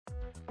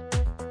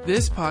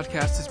This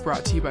podcast is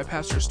brought to you by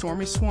Pastor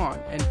Stormy Swann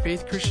and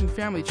Faith Christian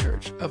Family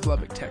Church of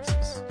Lubbock,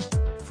 Texas.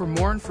 For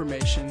more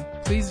information,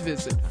 please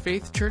visit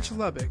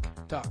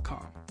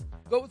faithchurchlubbock.com.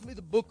 Go with me to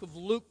the book of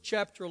Luke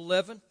chapter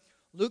 11.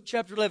 Luke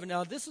chapter 11.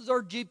 Now, this is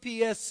our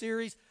GPS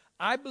series.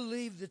 I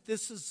believe that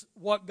this is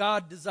what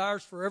God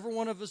desires for every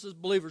one of us as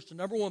believers. To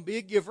number one, be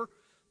a giver.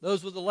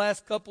 Those were the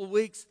last couple of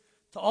weeks.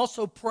 To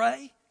also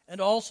pray and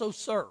also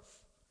serve.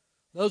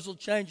 Those will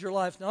change your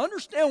life. Now,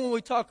 understand when we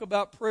talk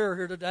about prayer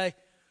here today,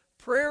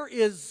 prayer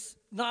is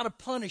not a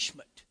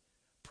punishment.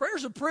 Prayer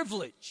is a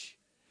privilege.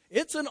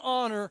 It's an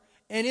honor,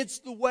 and it's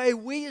the way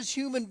we as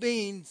human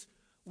beings,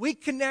 we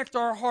connect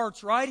our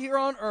hearts right here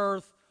on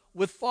earth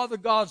with Father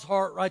God's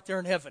heart right there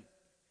in heaven.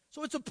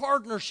 So it's a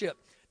partnership.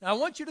 Now, I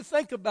want you to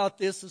think about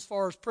this as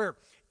far as prayer.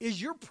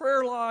 Is your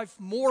prayer life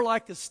more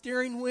like a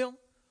steering wheel,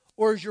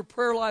 or is your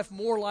prayer life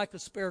more like a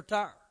spare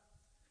tire?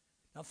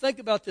 Now, think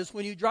about this.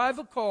 When you drive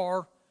a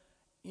car,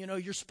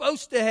 you're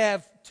supposed to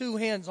have two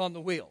hands on the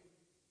wheel.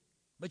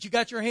 But you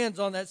got your hands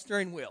on that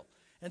steering wheel.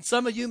 And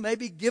some of you may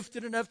be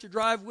gifted enough to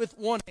drive with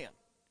one hand.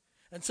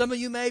 And some of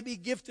you may be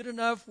gifted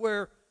enough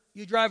where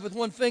you drive with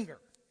one finger.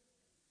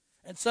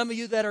 And some of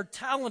you that are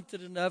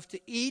talented enough to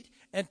eat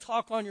and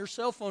talk on your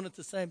cell phone at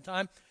the same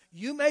time,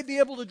 you may be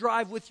able to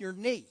drive with your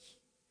knee.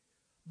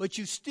 But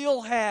you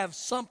still have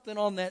something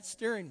on that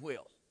steering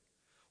wheel.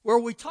 Where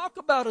we talk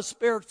about a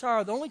spare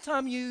tire, the only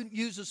time you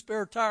use a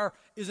spare tire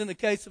is in the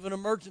case of an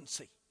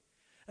emergency.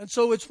 And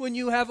so it's when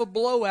you have a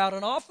blowout.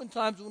 And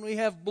oftentimes when we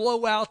have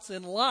blowouts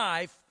in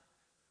life,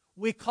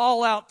 we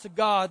call out to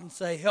God and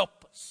say,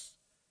 help us.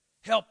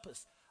 Help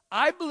us.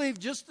 I believe,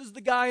 just as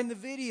the guy in the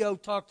video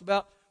talked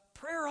about,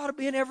 prayer ought to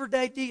be an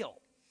everyday deal.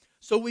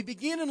 So we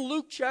begin in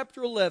Luke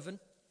chapter 11,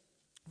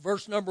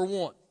 verse number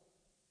 1.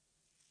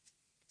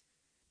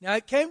 Now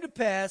it came to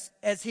pass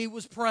as he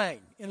was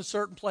praying in a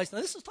certain place. Now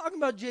this is talking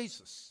about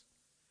Jesus.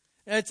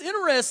 Now it's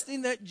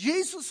interesting that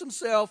Jesus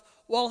himself,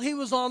 while he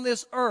was on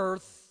this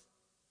earth,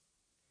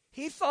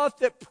 he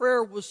thought that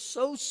prayer was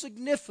so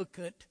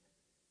significant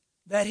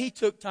that he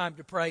took time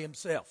to pray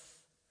himself.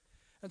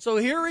 And so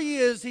here he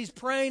is, he's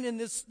praying in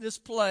this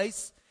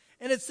place.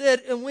 And it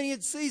said, and when he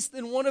had ceased,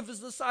 then one of his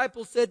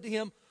disciples said to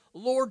him,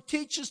 Lord,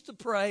 teach us to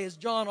pray, as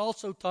John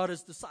also taught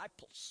his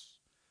disciples.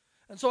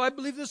 And so I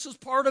believe this is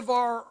part of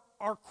our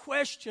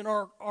question,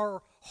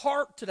 our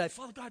heart today.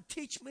 Father God,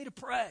 teach me to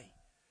pray.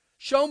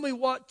 Show me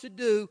what to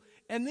do.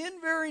 And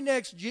then very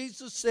next,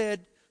 Jesus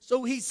said,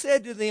 so he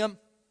said to them,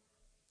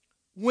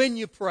 when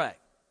you pray.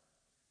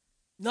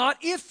 Not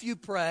if you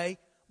pray,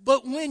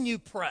 but when you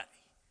pray.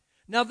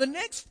 Now the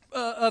next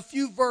a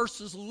few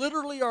verses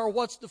literally are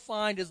what's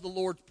defined as the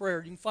Lord's Prayer.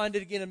 You can find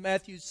it again in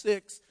Matthew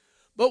 6.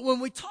 But when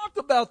we talk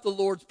about the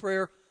Lord's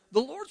Prayer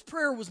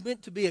was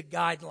meant to be a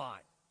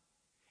guideline.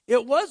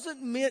 It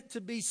wasn't meant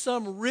to be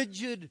some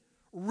rigid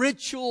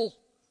ritual,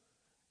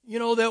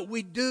 that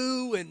we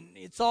do and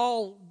it's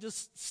all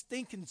just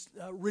stinking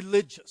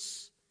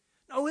religious.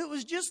 No, it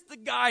was just the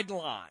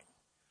guideline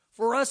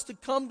for us to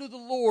come to the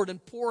Lord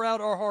and pour out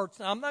our hearts.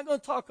 Now, I'm not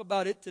going to talk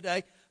about it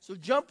today, so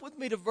jump with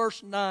me to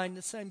verse 9,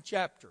 the same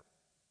chapter.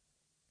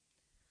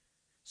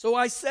 So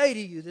I say to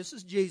you, this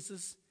is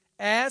Jesus,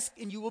 ask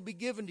and you will be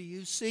given to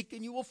you, seek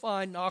and you will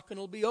find, knock and it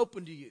will be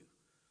open to you.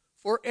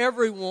 For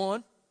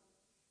everyone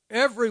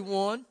who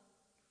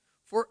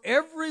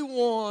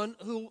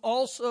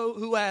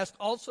asks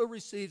also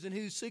receives, and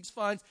who seeks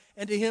finds,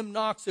 and to him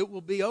knocks it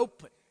will be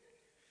open.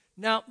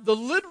 Now, the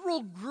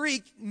literal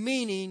Greek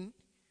meaning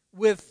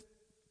with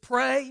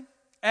pray,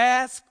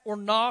 ask, or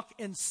knock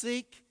and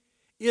seek,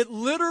 it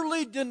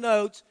literally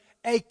denotes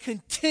a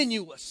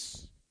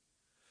continuous.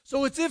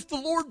 So it's if the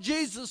Lord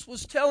Jesus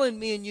was telling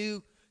me and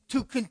you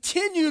to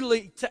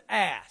continually to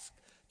ask,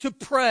 to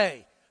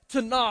pray,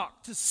 to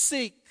knock, to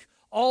seek,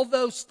 all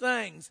those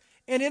things.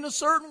 And in a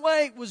certain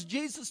way, was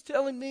Jesus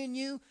telling me and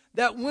you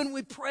that when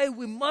we pray,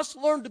 we must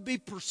learn to be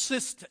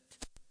persistent,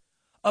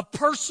 a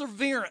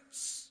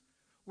perseverance.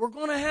 We're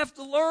going to have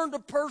to learn to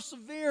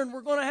persevere, and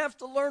we're going to have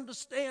to learn to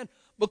stand,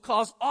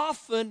 because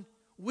often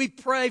we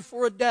pray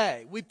for a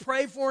day. We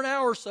pray for an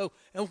hour or so,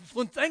 and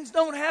when things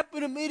don't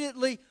happen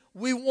immediately,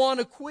 we want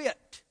to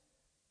quit.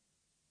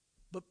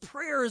 But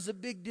prayer is a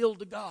big deal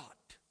to God.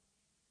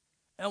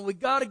 And we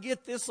got to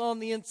get this on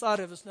the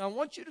inside of us. Now, I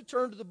want you to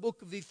turn to the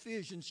book of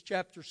Ephesians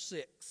chapter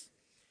 6.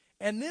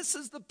 And this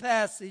is the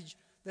passage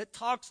that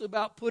talks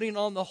about putting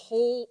on the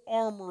whole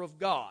armor of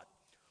God.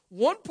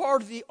 One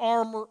part of the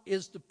armor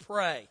is to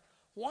pray.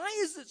 Why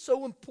is it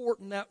so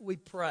important that we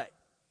pray?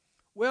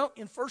 Well,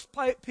 in 1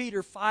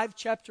 Peter 5,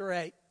 chapter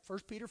 8, 1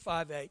 Peter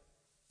 5, 8,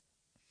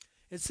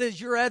 it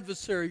says, your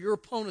adversary, your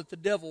opponent, the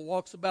devil,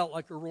 walks about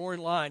like a roaring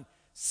lion,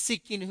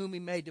 seeking whom he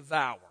may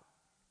devour.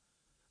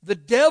 The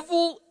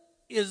devil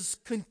is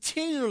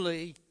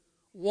continually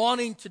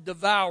wanting to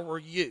devour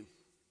you.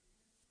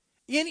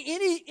 In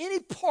any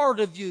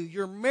part of you,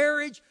 your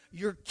marriage,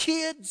 your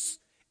kids,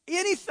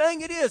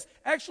 anything it is.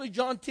 Actually,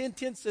 John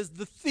 10:10 says,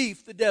 the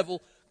thief, the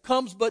devil,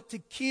 comes but to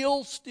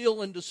kill,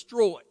 steal, and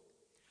destroy.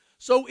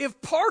 So if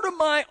part of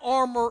my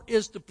armor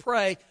is to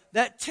pray,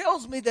 that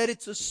tells me that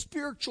it's a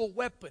spiritual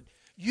weapon.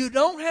 You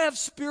don't have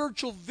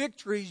spiritual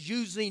victories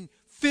using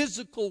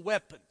physical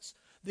weapons.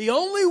 The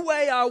only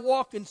way I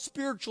walk in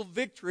spiritual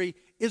victory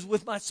is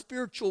with my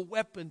spiritual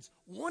weapons.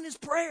 One is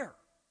prayer.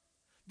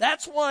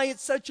 That's why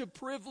it's such a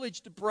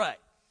privilege to pray.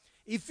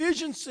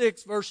 Ephesians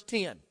 6, verse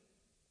 10.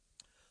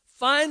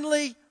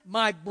 Finally,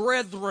 my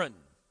brethren.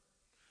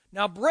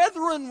 Now,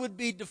 brethren would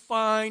be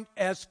defined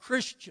as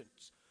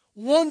Christians,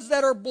 ones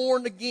that are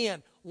born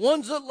again,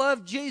 ones that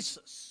love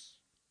Jesus.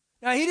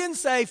 Now, he didn't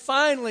say,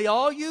 finally,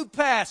 all you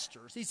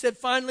pastors. He said,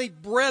 finally,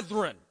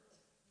 brethren,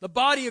 the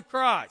body of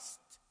Christ.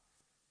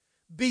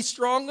 Be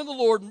strong in the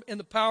Lord and in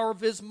the power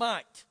of His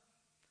might.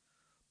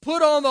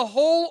 Put on the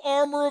whole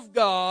armor of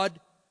God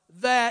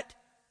that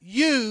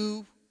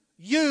you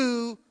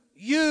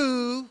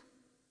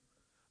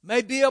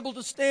may be able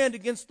to stand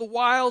against the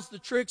wiles, the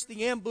tricks,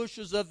 the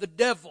ambushes of the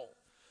devil.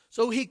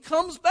 So he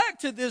comes back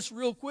to this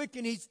real quick,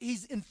 and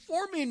he's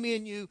informing me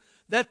and you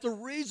that the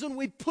reason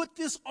we put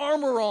this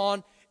armor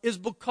on is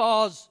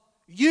because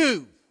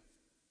you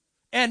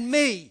and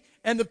me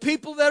and the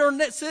people that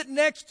are sitting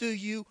next to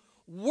you,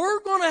 we're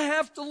going to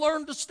have to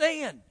learn to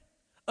stand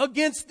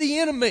against the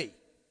enemy.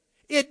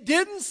 It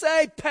didn't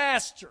say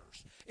pastors.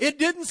 It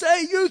didn't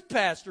say youth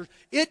pastors.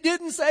 It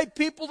didn't say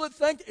people that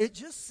think. It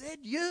just said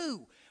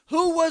you.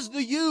 Who was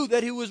the you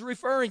that he was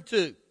referring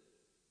to?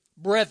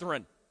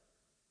 Brethren.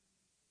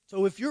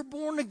 So if you're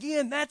born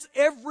again, that's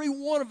every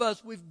one of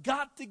us. We've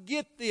got to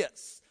get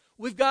this.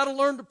 We've got to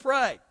learn to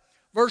pray.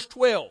 Verse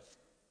 12.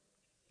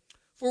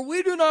 For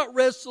we do not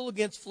wrestle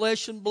against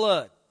flesh and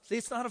blood. See,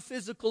 it's not a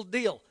physical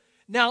deal.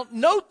 Now,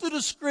 note the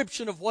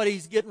description of what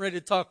he's getting ready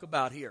to talk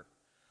about here.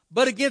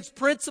 But against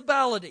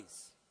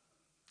principalities,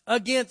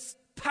 against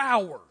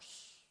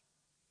powers,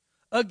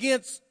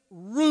 against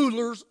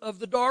rulers of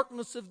the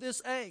darkness of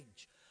this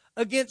age,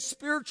 against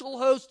spiritual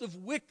hosts of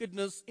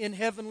wickedness in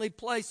heavenly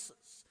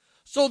places.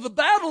 So the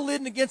battle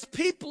isn't against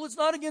people, it's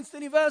not against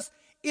any of us,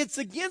 it's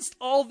against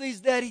all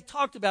these that he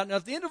talked about. Now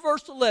at the end of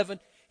verse 11,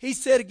 he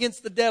said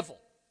against the devil.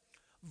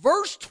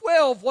 Verse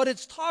 12, what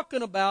it's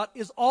talking about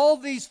is all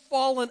these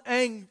fallen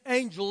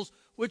angels,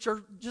 which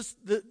are just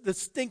the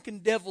stinking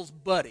devil's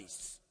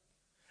buddies.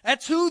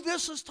 That's who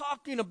this is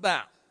talking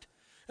about.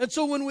 And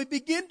so when we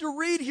begin to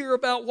read here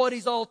about what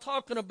he's all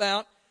talking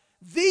about,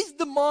 these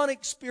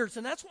demonic spirits,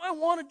 and that's why I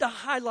wanted to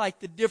highlight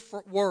the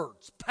different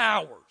words,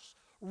 powers,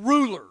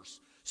 rulers,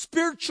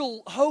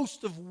 spiritual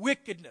host of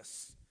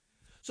wickedness.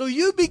 So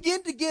you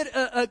begin to get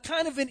a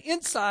kind of an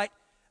insight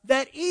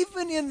that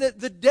even in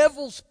the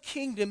devil's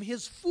kingdom,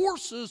 his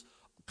forces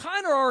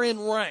kind of are in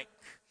rank.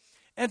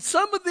 And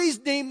some of these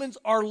demons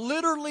are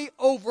literally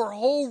over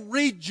whole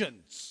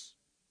regions,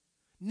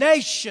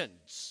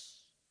 nations.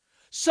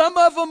 Some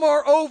of them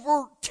are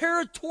over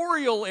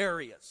territorial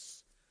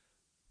areas.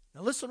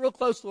 Now listen real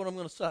close to what I'm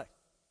going to say.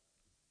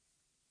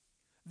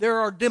 There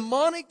are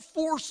demonic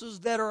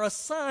forces that are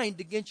assigned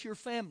against your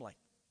family.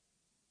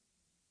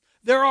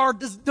 There are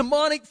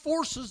demonic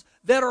forces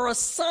that are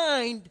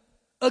assigned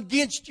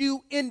against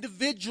you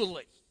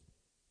individually.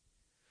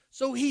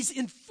 So he's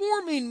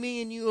informing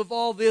me and you of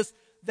all this,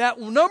 that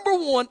number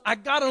one, I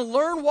got to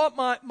learn what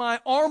my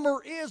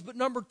armor is, but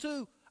number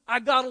two, I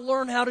got to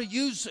learn how to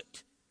use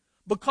it.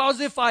 Because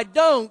if I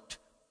don't,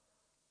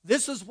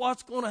 this is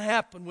what's going to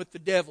happen with the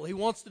devil. He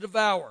wants to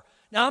devour.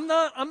 Now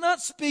I'm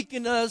not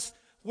speaking to us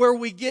where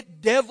we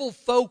get devil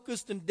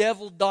focused and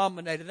devil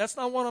dominated. That's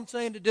not what I'm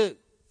saying to do.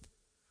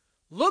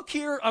 Look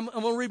here, I'm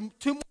going to read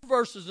 2 more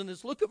verses in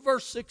this. Look at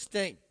verse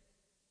 16.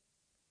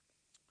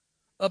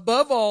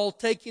 Above all,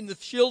 taking the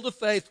shield of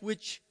faith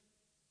with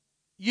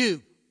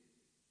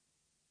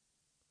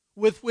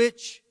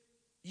which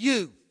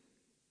you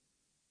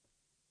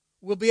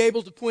will be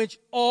able to quench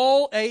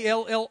all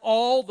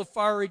the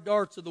fiery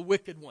darts of the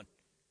wicked one.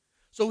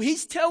 So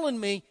he's telling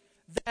me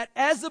that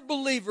as a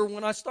believer,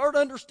 when I start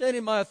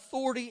understanding my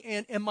authority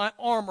and my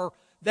armor,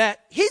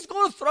 that he's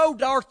going to throw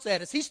darts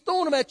at us. He's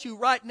throwing them at you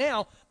right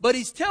now, but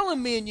he's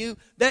telling me and you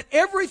that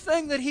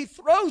everything that he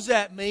throws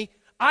at me,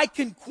 I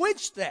can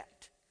quench that.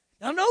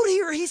 Now note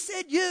here, he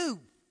said you.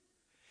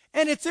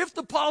 And it's if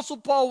the Apostle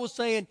Paul was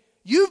saying,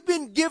 you've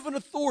been given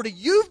authority.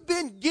 You've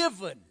been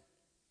given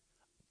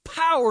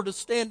power to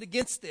stand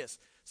against this.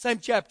 Same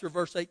chapter,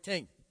 verse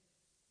 18.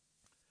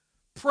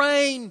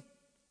 Praying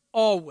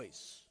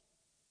always.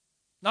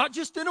 Not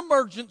just in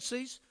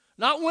emergencies,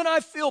 not when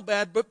I feel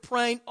bad, but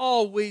praying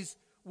always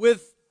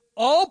with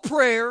all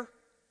prayer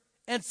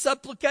and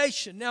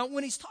supplication. Now,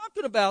 when he's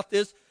talking about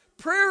this,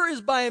 prayer is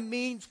by a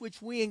means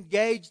which we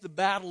engage the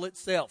battle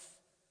itself.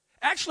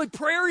 Actually,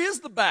 prayer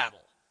is the battle.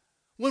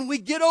 When we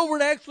get over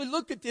and actually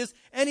look at this,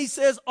 and he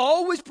says,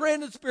 always pray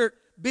in the Spirit,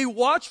 be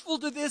watchful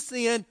to this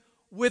end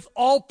with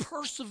all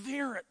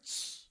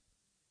perseverance.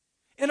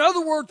 In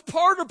other words,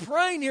 part of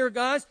praying here,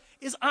 guys,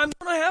 is I'm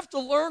going to have to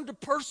learn to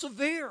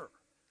persevere.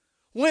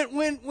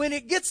 When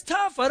it gets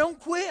tough, I don't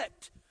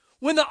quit.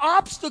 When the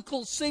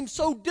obstacles seem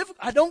so difficult,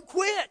 I don't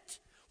quit.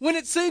 When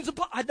it seems,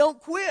 I don't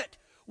quit.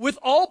 With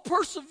all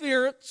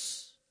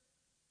perseverance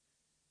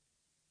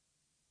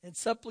and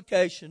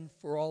supplication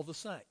for all the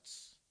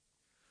saints.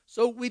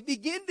 So we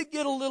begin to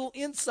get a little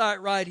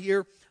insight right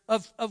here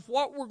of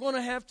what we're going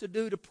to have to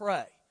do to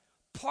pray.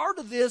 Part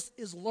of this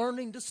is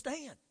learning to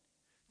stand.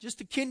 Just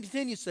to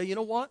continue to say, you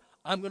know what?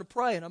 I'm going to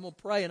pray, and I'm going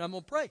to pray, and I'm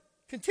going to pray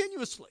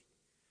continuously.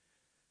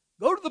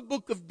 Go to the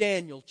book of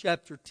Daniel,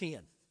 chapter 10.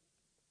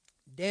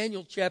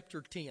 Daniel,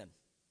 chapter 10.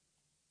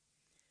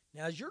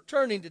 Now, as you're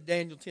turning to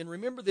Daniel 10,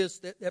 remember this,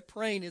 that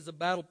praying is a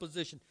battle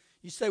position.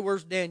 You say,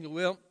 where's Daniel?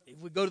 Well, if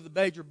we go to the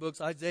major books,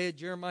 Isaiah,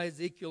 Jeremiah,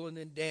 Ezekiel, and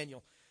then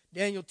Daniel.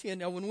 Daniel 10.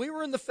 Now, when we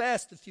were in the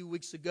fast a few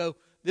weeks ago,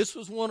 this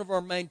was one of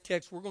our main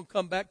texts. We're going to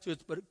come back to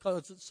it, but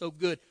because it's so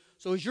good.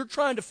 So as you're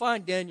trying to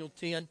find Daniel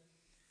 10,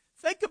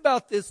 think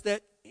about this,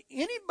 that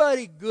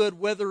anybody good,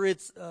 whether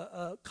it's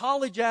a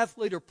college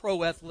athlete or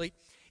pro athlete,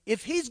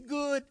 if he's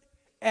good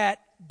at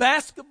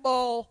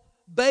basketball,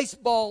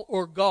 baseball,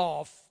 or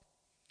golf,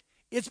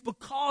 it's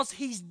because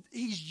he's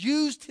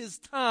used his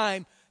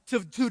time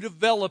to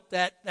develop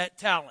that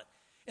talent.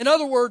 In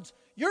other words,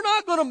 you're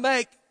not going to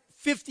make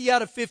 50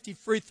 out of 50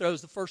 free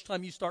throws the first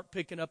time you start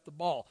picking up the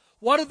ball.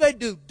 What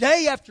do?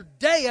 Day after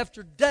day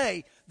after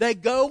day, they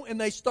go and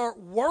they start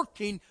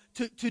working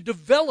to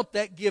develop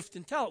that gift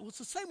and talent. Well, it's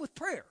the same with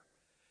prayer.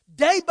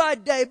 Day by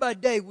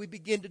day, we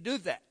begin to do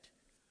that.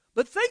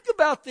 But think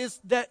about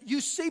this, that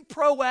you see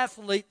pro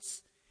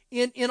athletes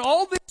in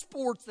all these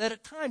sports that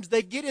at times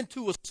they get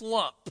into a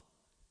slump.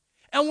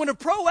 And when a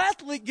pro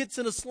athlete gets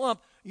in a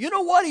slump, you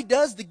know what he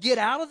does to get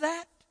out of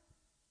that?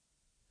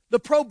 The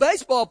pro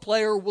baseball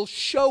player will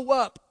show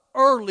up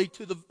early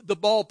to the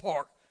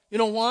ballpark. You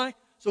know why?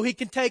 So he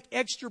can take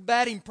extra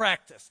batting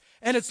practice.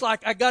 And it's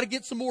like, I got to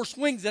get some more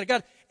swings in.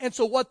 And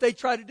so what they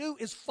try to do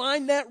is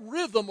find that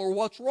rhythm or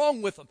what's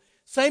wrong with them.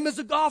 Same as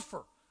a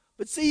golfer.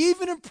 But see,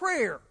 even in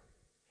prayer,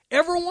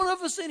 every one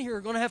of us in here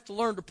are going to have to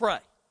learn to pray.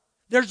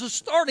 There's a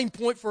starting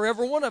point for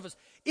every one of us.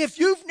 If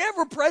you've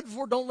never prayed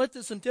before, don't let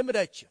this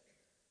intimidate you.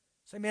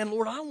 Say, man,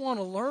 Lord, I want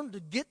to learn to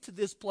get to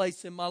this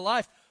place in my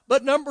life.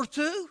 But number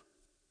two,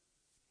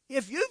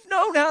 if you've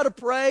known how to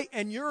pray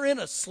and you're in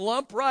a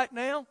slump right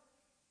now,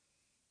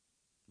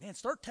 man,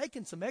 start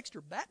taking some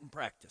extra batting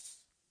practice.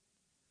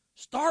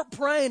 Start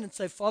praying and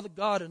say, Father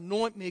God,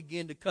 anoint me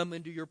again to come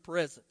into your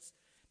presence.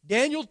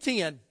 Daniel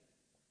 10,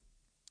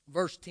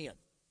 verse 10.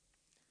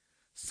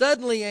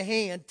 Suddenly a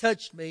hand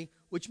touched me,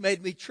 which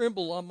made me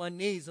tremble on my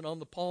knees and on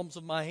the palms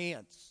of my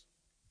hands.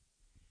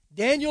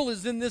 Daniel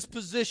is in this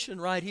position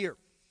right here.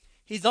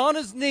 He's on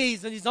his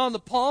knees and he's on the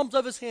palms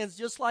of his hands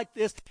just like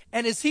this.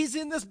 And as he's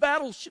in this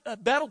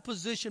battle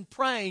position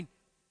praying,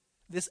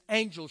 this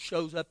angel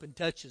shows up and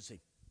touches him.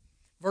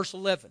 Verse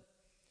 11.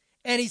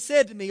 And he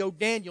said to me, O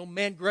Daniel,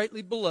 man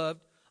greatly beloved,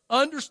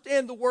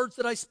 understand the words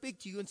that I speak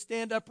to you and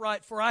stand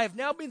upright, for I have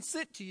now been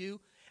sent to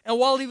you. And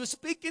while he was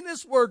speaking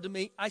this word to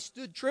me, I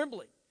stood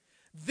trembling.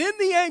 Then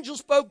the angel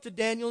spoke to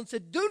Daniel and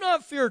said, do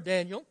not fear,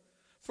 Daniel,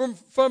 for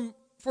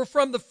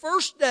from the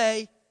first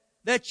day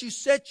that you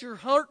set your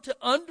heart to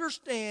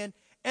understand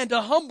and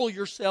to humble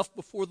yourself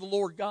before the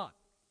Lord God.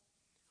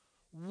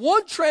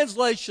 One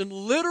translation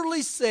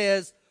literally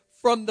says,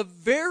 from the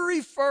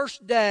very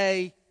first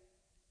day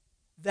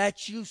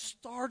that you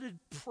started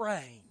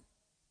praying.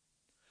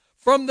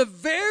 From the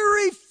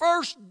very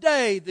first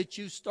day that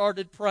you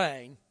started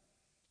praying,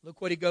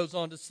 look what he goes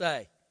on to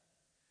say.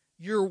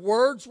 Your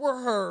words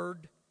were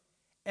heard,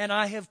 and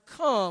I have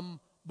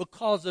come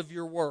because of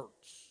your words.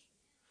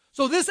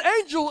 So this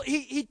angel,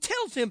 he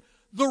tells him,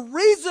 the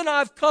reason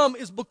I've come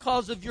is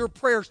because of your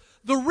prayers.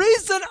 The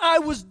reason I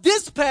was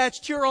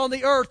dispatched here on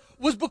the earth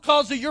was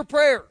because of your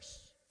prayers.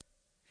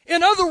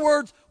 In other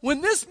words,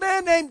 when this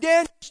man named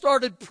Daniel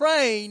started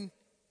praying,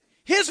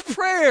 his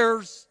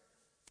prayers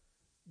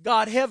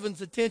got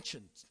heaven's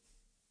attention.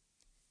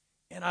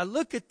 And I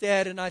look at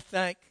that and I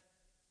think,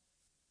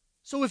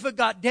 so if it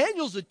got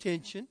Daniel's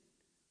attention,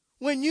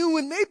 when you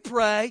and me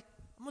pray,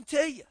 I'm going to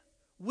tell you,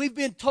 we've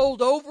been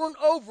told over and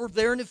over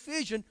there in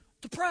Ephesians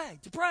to pray,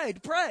 to pray, to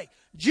pray.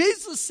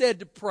 Jesus said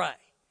to pray.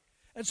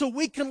 And so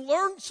we can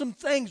learn some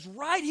things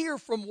right here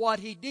from what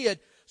he did.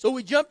 So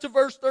we jump to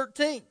verse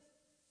 13.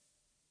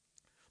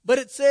 But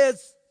it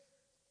says,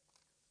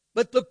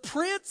 but the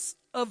prince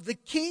of the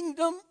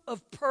kingdom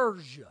of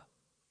Persia.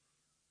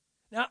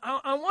 Now,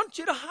 I want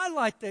you to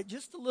highlight that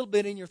just a little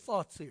bit in your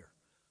thoughts here.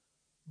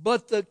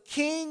 But the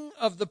king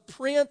of the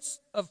prince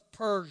of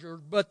Persia,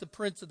 but the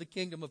prince of the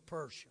kingdom of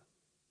Persia.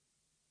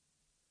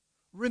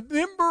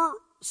 Remember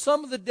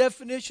some of the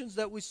definitions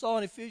that we saw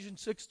in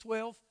Ephesians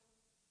 6:12?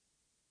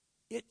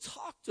 It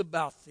talked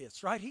about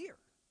this right here.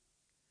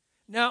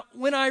 Now,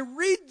 when I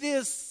read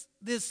this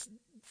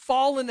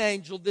fallen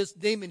angel, this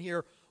demon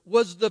here,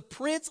 was the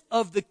prince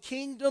of the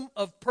kingdom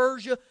of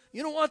Persia.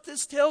 You know what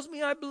this tells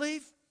me, I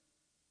believe?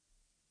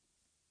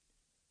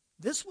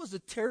 This was a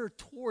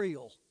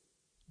territorial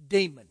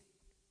demon.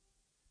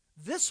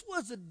 This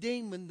was a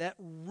demon that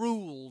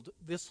ruled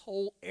this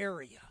whole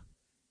area.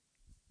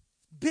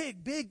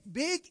 Big, big,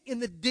 big in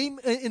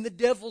the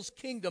devil's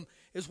kingdom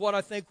is what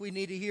I think we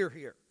need to hear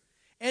here.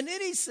 And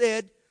then he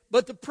said,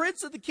 but the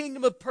prince of the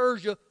kingdom of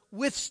Persia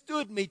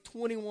withstood me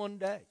 21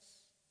 days.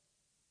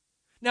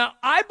 Now,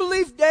 I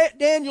believe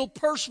Daniel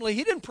personally,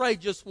 he didn't pray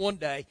just one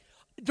day.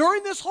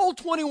 During this whole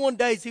 21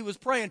 days, he was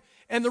praying.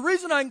 And the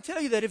reason I can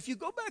tell you that, if you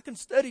go back and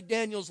study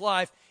Daniel's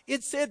life,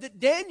 it said that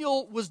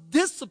Daniel was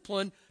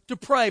disciplined to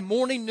pray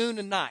morning, noon,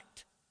 and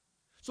night.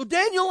 So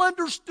Daniel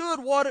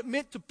understood what it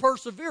meant to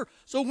persevere.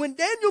 So when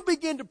Daniel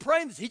began to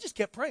pray, he just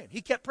kept praying.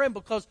 He kept praying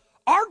because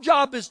our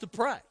job is to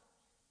pray.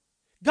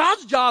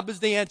 God's job is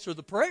to answer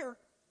the prayer.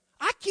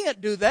 I can't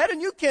do that,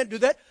 and you can't do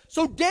that.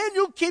 So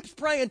Daniel keeps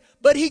praying,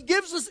 but he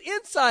gives us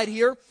insight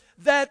here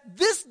that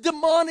this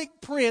demonic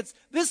prince,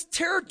 this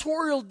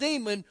territorial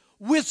demon,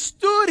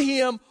 withstood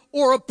him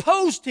or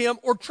opposed him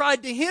or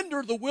tried to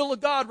hinder the will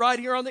of God right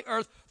here on the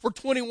earth for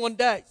 21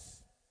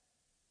 days.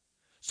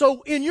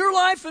 So in your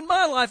life and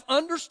my life,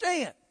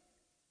 understand,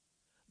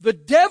 the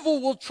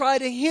devil will try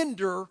to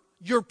hinder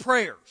your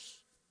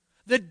prayers.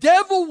 The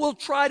devil will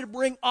try to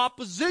bring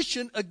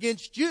opposition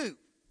against you.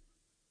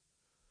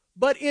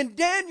 But in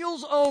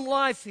Daniel's own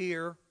life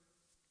here,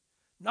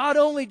 not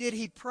only did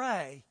he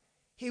pray,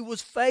 he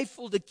was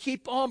faithful to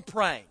keep on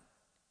praying.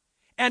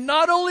 And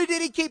not only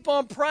did he keep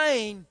on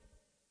praying,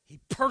 he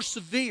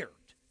persevered.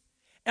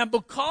 And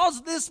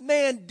because this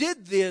man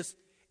did this,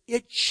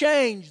 it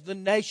changed the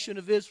nation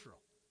of Israel.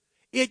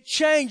 It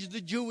changed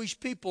the Jewish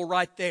people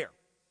right there.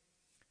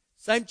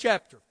 Same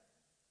chapter.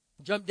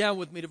 Jump down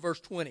with me to verse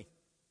 20.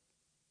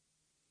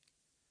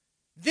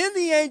 Then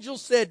the angel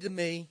said to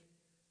me,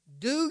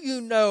 do you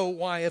know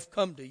why I have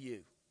come to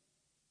you?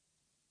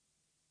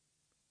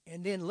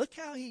 And then look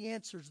how he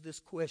answers this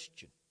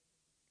question.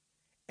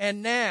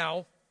 And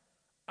now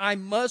I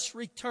must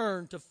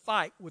return to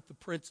fight with the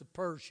prince of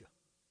Persia.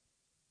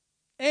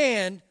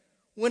 And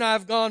when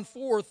I've gone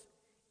forth,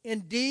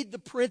 indeed the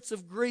prince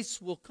of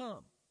Greece will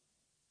come.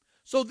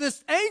 So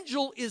this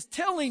angel is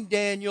telling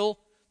Daniel,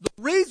 the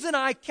reason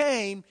I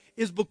came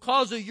is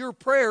because of your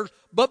prayers,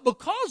 but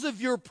because of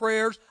your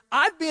prayers,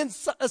 I've been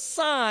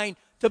assigned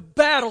to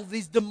battle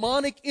these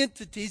demonic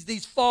entities,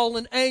 these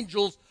fallen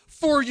angels,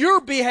 for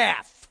your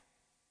behalf.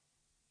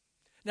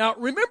 Now,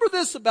 remember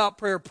this about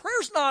prayer.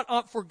 Prayer's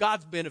not for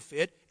God's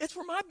benefit. It's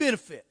for my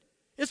benefit.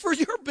 It's for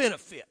your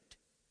benefit.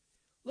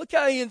 Look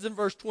how he ends in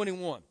verse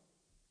 21.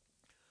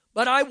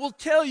 But I will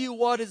tell you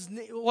what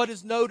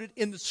is noted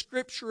in the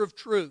scripture of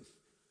truth.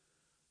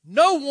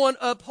 No one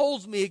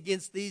upholds me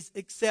against these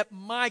except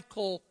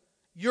Michael,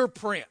 your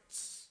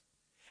prince.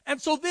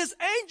 And so this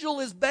angel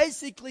is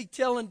basically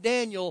telling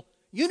Daniel,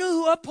 you know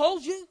who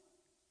upholds you?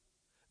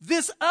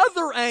 This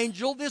other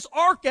angel, this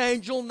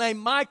archangel named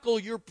Michael,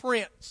 your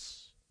prince.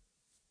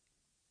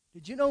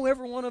 Did you know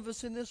every one of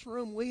us in this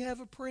room, we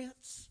have a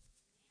prince?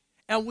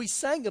 And we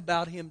sang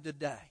about him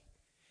today.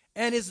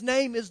 And his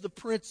name is the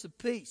Prince of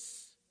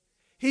Peace.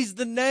 He's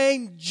the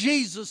name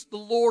Jesus, the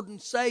Lord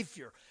and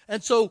Savior.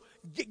 And so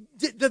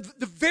the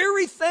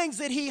very things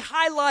that he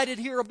highlighted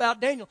here about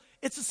Daniel,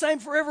 it's the same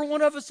for every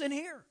one of us in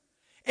here.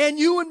 And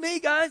you and me,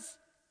 guys,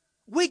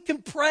 we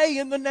can pray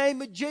in the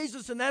name of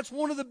Jesus, and that's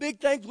one of the big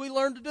things we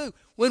learn to do.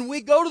 When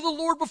we go to the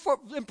Lord before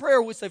in prayer,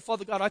 we say,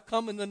 Father God, I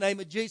come in the name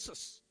of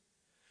Jesus.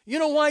 You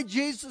know why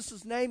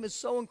Jesus' name is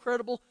so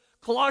incredible?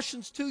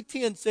 Colossians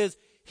 2:10 says,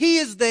 He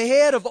is the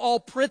head of all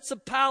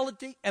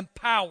principality and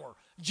power.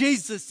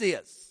 Jesus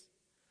is.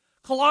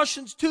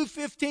 Colossians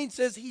 2:15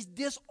 says He's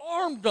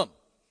disarmed them.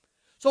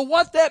 So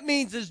what that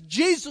means is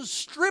Jesus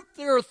stripped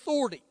their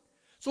authority.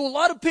 So a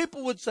lot of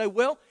people would say,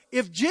 well,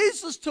 if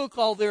Jesus took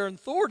all their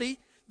authority,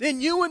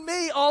 then you and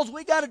me, all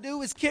we got to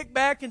do is kick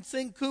back and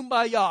sing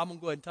Kumbaya. I'm going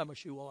to go ahead and tie my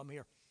shoe while I'm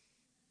here.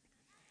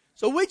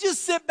 So we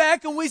just sit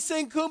back and we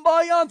sing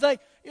Kumbaya and think,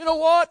 you know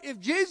what? If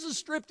Jesus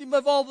stripped him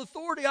of all the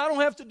authority, I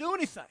don't have to do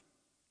anything.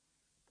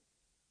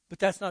 But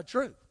that's not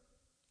true.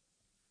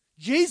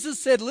 Jesus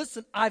said,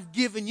 listen, I've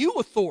given you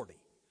authority.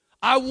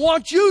 I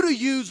want you to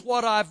use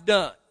what I've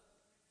done.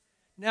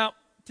 Now,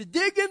 to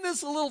dig in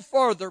this a little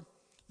further,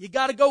 you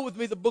got to go with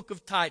me to the book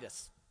of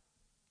Titus.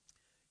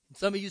 And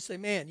some of you say,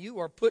 man, you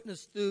are putting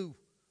us through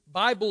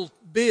Bible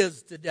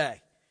biz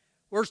today.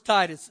 Where's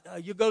Titus?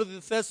 You go to the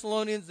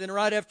Thessalonians, and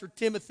right after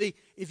Timothy,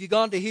 if you've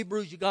gone to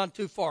Hebrews, you've gone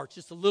too far. It's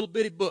just a little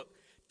bitty book.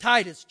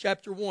 Titus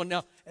chapter 1.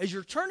 Now, as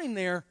you're turning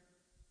there,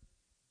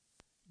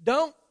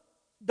 don't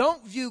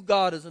view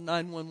God as a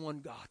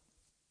 911 God.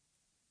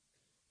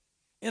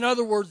 In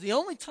other words, the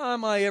only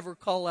time I ever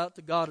call out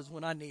to God is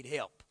when I need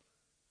help.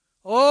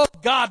 Oh,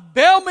 God,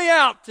 bail me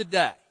out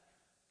today.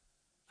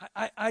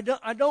 I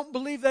don't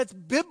believe that's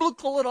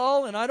biblical at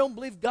all, and I don't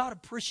believe God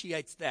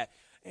appreciates that.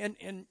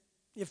 And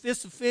if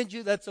this offends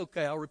you, that's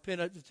okay. I'll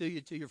repent to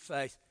you to your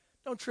face.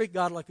 Don't treat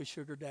God like a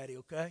sugar daddy,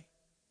 okay?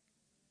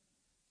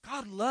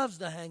 God loves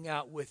to hang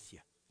out with you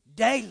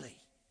daily.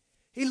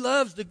 He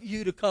loves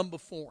you to come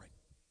before Him.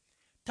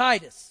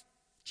 Titus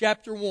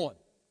chapter 1,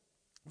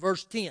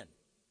 verse 10.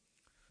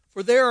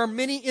 For there are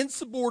many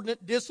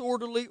insubordinate,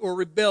 disorderly, or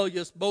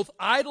rebellious, both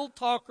idle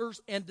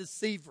talkers and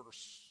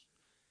deceivers.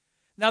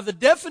 Now, the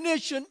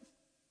definition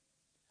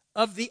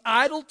of the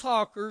idle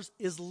talkers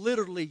is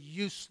literally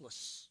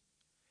useless.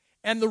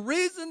 And the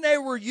reason they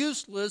were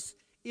useless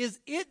is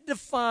it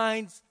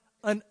defines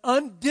an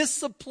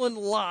undisciplined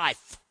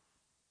life.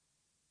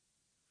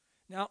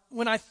 Now,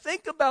 when I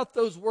think about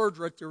those words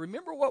right there,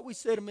 remember what we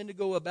said a minute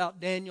ago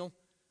about Daniel?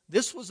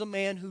 This was a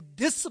man who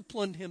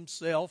disciplined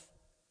himself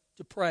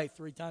to pray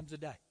 3 times a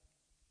day.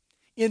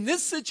 In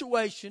this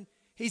situation,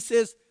 he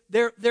says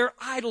they're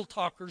idle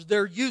talkers,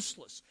 they're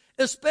useless,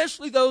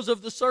 especially those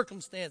of the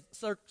circumcisions,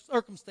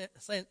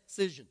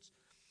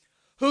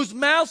 whose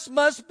mouths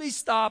must be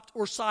stopped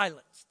or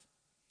silenced,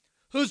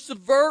 who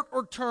subvert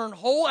or turn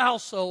whole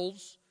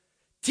households,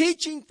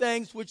 teaching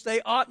things which they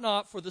ought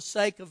not for the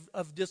sake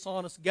of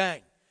dishonest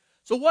gain.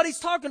 So what he's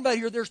talking about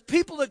here, there's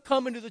people that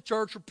come into the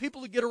church or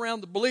people that get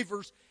around the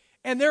believers,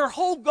 and their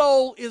whole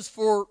goal is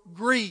for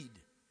greed.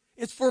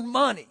 It's for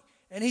money.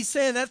 And he's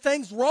saying that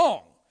thing's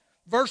wrong.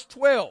 Verse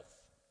 12.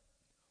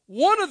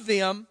 One of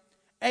them,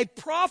 a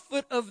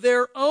prophet of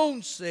their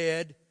own,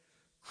 said,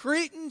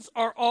 Cretans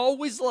are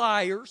always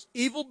liars,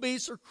 evil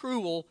beasts are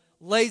cruel,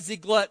 lazy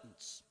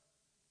gluttons.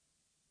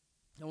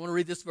 I want to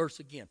read this verse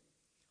again.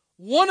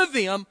 One of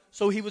them,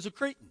 so he was a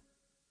Cretan.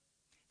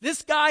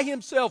 This guy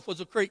himself was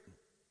a Cretan.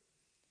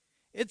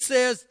 It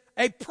says,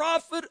 a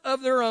prophet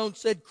of their own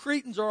said,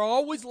 Cretans are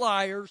always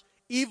liars,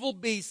 evil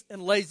beasts,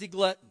 and lazy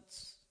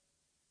gluttons.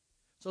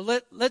 So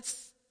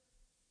let's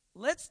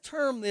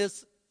term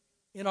this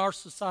in our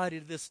society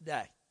this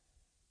day.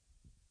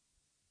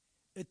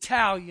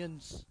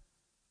 Italians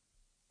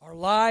are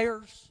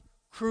liars,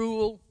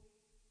 cruel,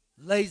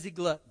 lazy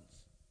gluttons.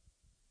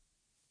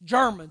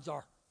 Germans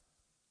are.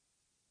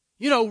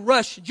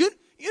 Russians.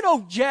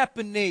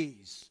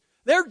 Japanese.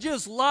 They're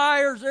just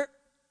liars. Now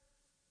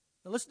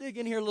let's dig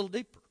in here a little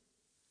deeper.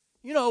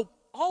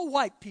 All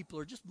white people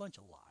are just a bunch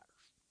of liars.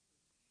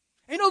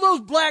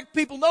 Those black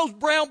people, and those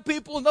brown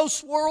people, and those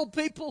swirl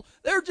people,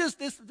 they're just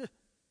this.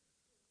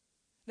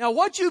 Now,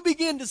 what you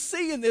begin to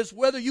see in this,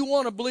 whether you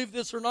want to believe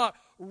this or not,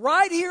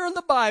 right here in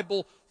the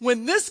Bible,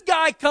 when this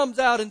guy comes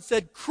out and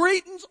said,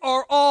 Cretans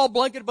are all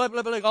blanket, blah,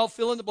 blah, blah, I'll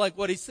fill in the blank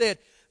what he said.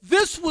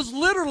 This was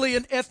literally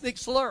an ethnic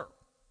slur.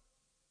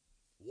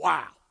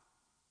 Wow.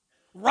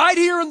 Right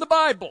here in the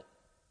Bible.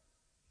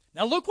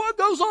 Now look what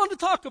goes on to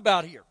talk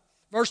about here.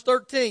 Verse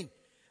 13.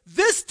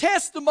 This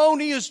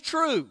testimony is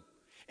true.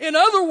 In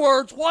other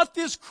words, what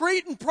this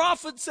Cretan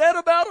prophet said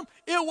about them,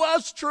 it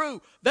was true.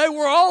 They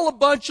were all a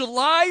bunch of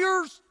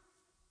liars,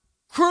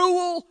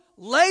 cruel,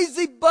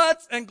 lazy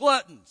butts, and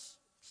gluttons.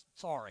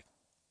 Sorry.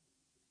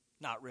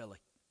 Not really.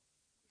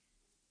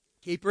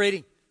 Keep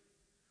reading.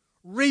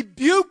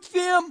 Rebuke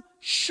them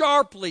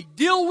sharply.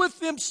 Deal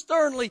with them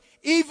sternly,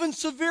 even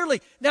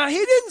severely. Now,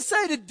 he didn't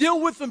say to deal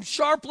with them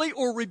sharply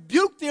or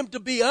rebuke them to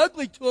be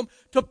ugly to them,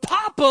 to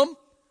pop them.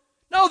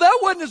 No, that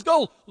wasn't his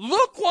goal.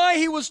 Look why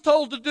he was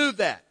told to do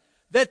that.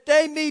 That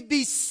they may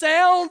be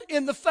sound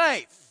in the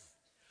faith.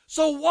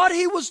 So what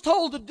he was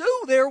told to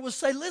do there was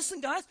say,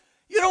 listen guys,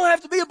 you don't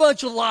have to be a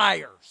bunch of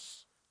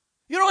liars.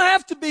 You don't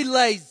have to be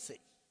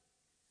lazy.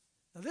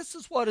 Now this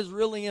is what is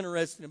really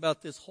interesting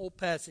about this whole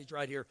passage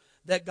right here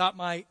that got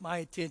my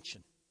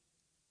attention.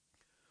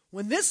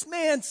 When this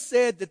man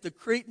said that the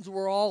Cretans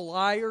were all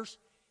liars,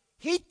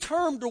 he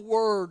termed a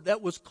word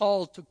that was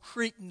called to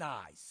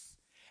Cretanize.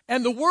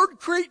 And the word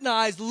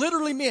Cretanize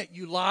literally meant,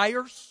 you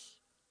liars.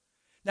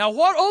 Now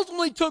what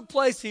ultimately took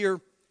place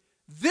here,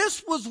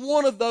 this was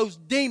one of those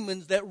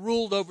demons that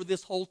ruled over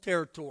this whole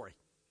territory.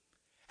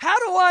 How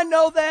do I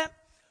know that?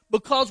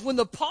 Because when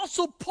the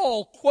Apostle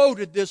Paul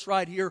quoted this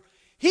right here,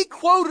 he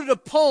quoted a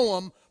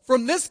poem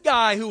from this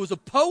guy who was a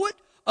poet,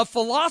 a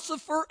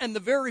philosopher, and the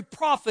very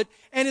prophet,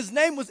 and his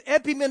name was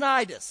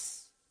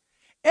Epimenides.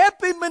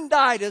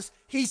 Epimenides,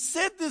 he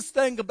said this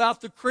thing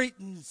about the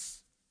Cretans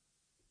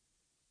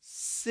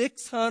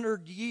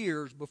 600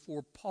 years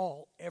before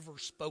Paul ever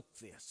spoke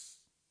this.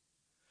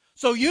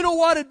 So you know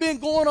what had been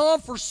going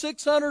on for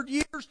 600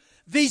 years?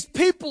 These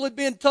people had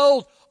been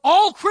told,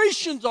 all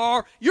Christians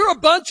are, you're a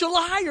bunch of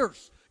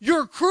liars.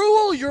 You're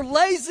cruel, you're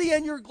lazy,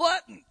 and you're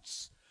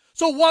gluttons.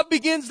 So what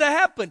begins to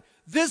happen?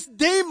 This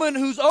demon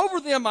who's over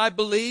them, I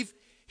believe,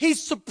 he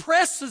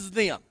suppresses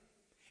them.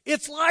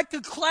 It's like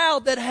a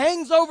cloud that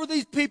hangs over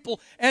these people,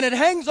 and it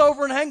hangs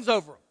over and hangs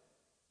over them.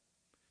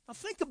 Now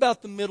think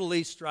about the Middle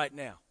East right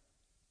now.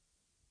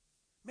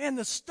 Man,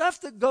 the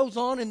stuff that goes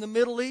on in the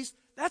Middle East,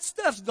 that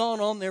stuff's gone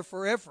on there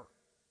forever.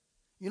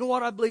 You know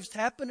what I believe is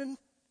happening?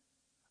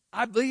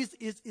 I believe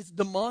it's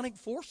demonic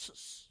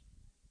forces.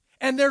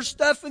 And there's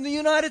stuff in the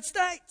United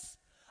States.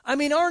 I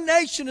mean, our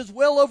nation is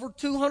well over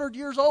 200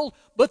 years old,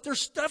 but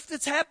there's stuff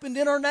that's happened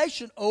in our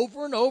nation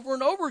over and over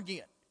and over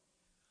again.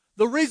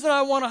 The reason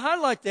I want to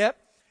highlight that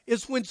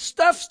is when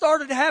stuff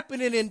started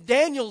happening in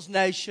Daniel's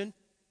nation,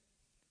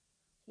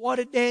 what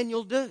did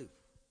Daniel do?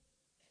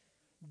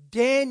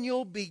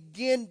 Daniel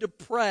began to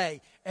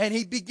pray, and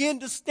he began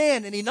to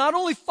stand, and he not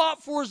only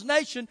fought for his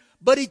nation,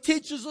 but he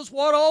teaches us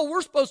what all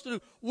we're supposed to do.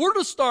 We're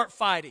to start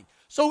fighting.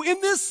 So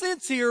in this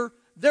sense here,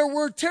 there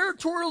were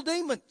territorial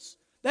demons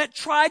that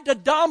tried to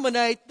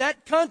dominate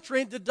that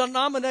country and to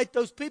dominate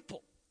those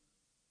people.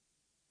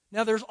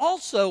 Now there's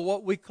also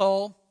what we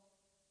call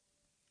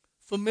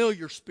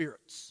familiar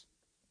spirits.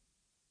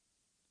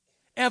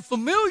 And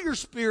familiar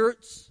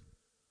spirits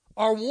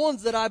are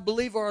ones that I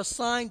believe are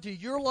assigned to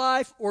your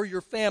life or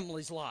your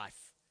family's life.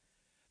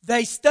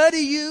 They study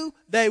you,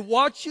 they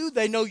watch you,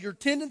 they know your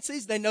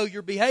tendencies, they know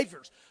your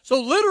behaviors.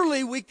 So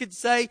literally we could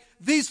say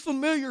these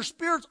familiar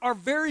spirits are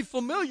very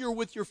familiar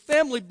with your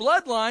family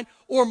bloodline,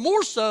 or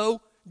more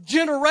so,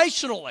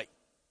 generationally.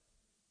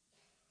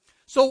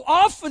 So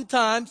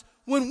oftentimes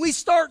when we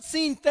start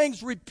seeing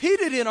things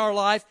repeated in our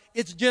life,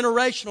 it's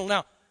generational.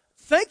 Now,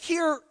 think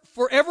here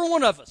for every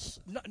one of us.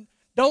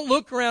 Don't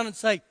look around and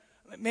say,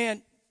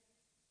 man,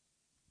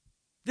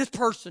 this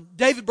person,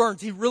 David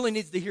Burns, he really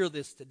needs to hear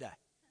this today.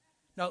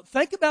 Now,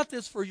 think about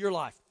this for your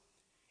life.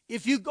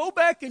 If you go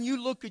back and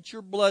you look at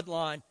your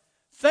bloodline,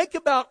 think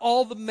about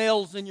all the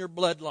males in your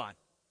bloodline.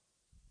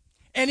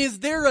 And is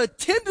there a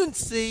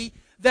tendency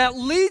that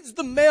leads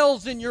the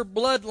males in your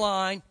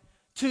bloodline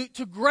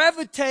to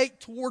gravitate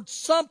towards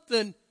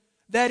something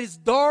that is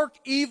dark,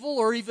 evil,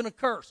 or even a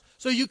curse?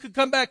 So you could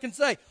come back and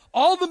say,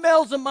 all the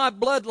males in my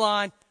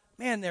bloodline,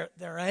 man,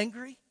 they're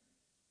angry.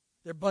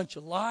 They're a bunch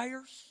of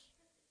liars.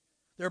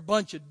 They're a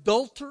bunch of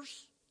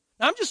adulterers.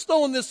 Now, I'm just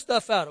throwing this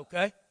stuff out,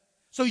 okay?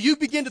 So you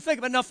begin to think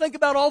about it. Now think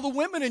about all the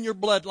women in your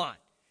bloodline.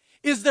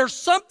 Is there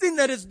something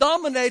that has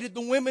dominated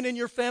the women in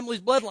your family's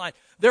bloodline?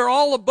 They're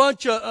all a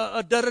bunch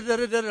of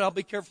da-da-da-da-da. I'll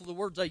be careful of the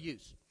words I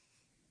use.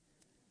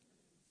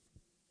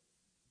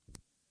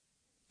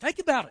 Think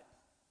about it.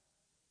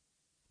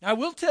 Now, I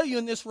will tell you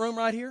in this room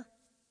right here,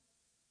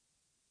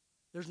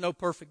 there's no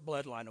perfect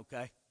bloodline,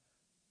 okay?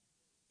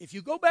 If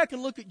you go back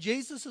and look at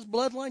Jesus'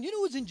 bloodline, you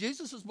know who's in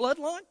Jesus'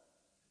 bloodline?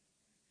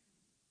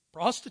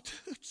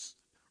 Prostitutes,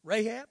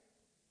 Rahab.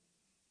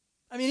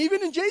 I mean,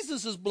 even in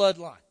Jesus'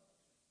 bloodline.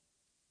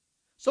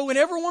 So in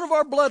every one of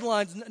our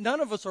bloodlines, none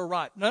of us are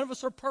right. None of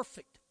us are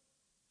perfect.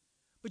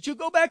 But you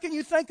go back and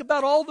you think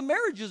about all the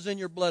marriages in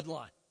your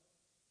bloodline.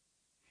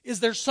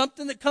 Is there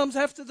something that comes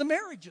after the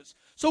marriages?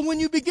 So when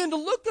you begin to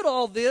look at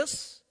all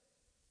this,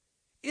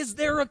 is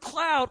there a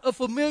cloud, a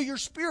familiar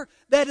spirit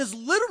that is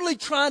literally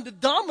trying to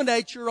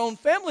dominate your own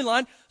family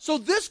line? So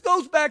this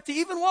goes back to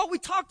even what we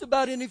talked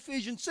about in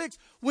Ephesians 6,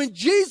 when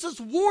Jesus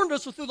warned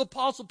us through the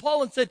Apostle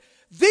Paul and said,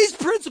 these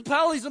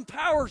principalities and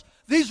powers,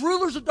 these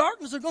rulers of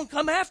darkness are going to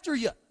come after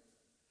you.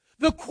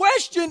 The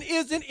question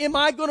isn't, am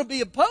I going to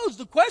be opposed?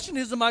 The question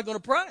is, am I going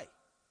to pray?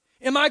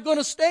 Am I going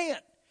to stand?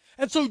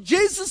 And so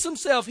Jesus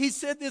himself, he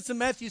said this in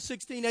Matthew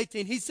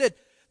 16:18. He said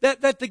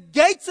that the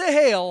gates of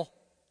hell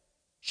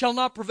shall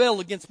not prevail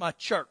against my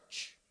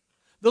church.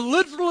 The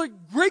literal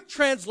Greek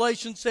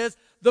translation says,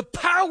 the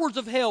powers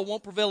of hell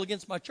won't prevail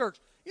against my church.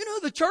 You know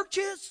who the church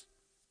is?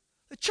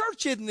 The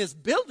church isn't this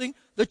building.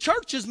 The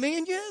church is me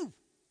and you.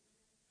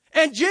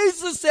 And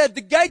Jesus said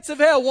the gates of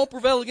hell won't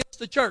prevail against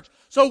the church.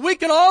 So we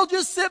can all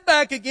just sit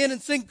back again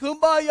and sing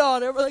Kumbaya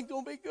and everything's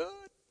going to be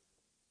good.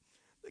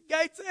 The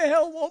gates of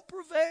hell won't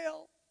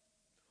prevail.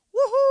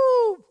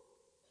 Woohoo!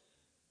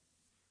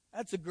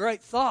 That's a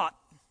great thought.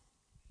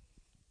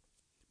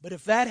 But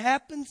if that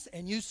happens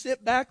and you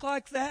sit back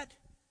like that,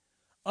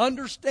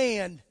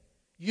 understand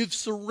you've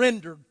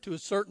surrendered to a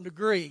certain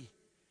degree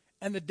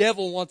and the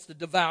devil wants to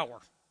devour.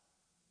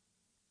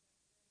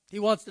 He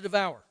wants to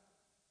devour.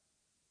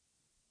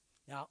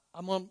 Now,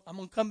 I'm going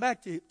to come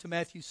back to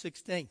Matthew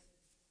 16.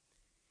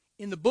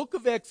 In the book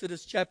of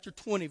Exodus, chapter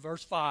 20,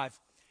 verse 5,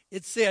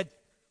 it said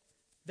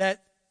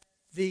that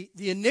the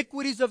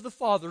iniquities of the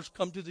fathers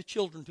come to the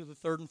children, to the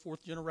third and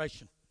fourth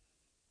generation.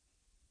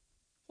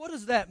 What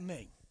does that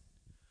mean?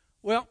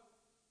 Well,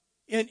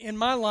 in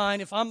my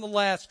line, if I'm the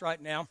last right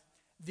now,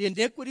 the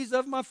iniquities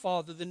of my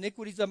father, the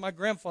iniquities of my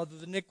grandfather,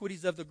 the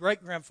iniquities of the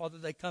great-grandfather,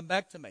 they come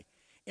back to me.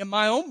 In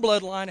my own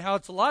bloodline, how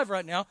it's alive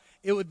right now,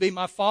 it would be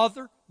my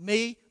father,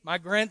 me, my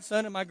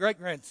grandson, and my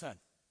great-grandson.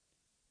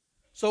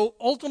 So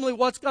ultimately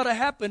what's got to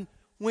happen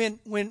when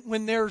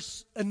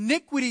there's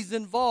iniquities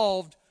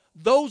involved,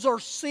 those are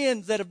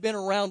sins that have been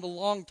around a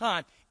long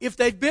time. If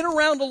they've been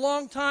around a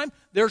long time,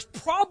 there's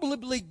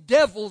probably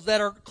devils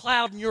that are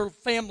clouding your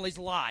family's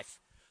life.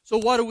 So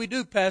what do we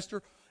do,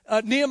 Pastor?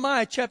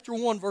 Nehemiah chapter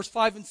 1, verse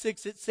 5 and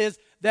 6, it says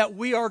that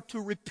we are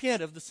to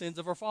repent of the sins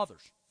of our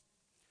fathers.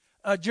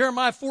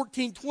 Jeremiah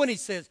 14:20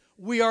 says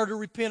we are to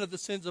repent of the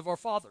sins of our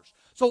fathers.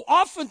 So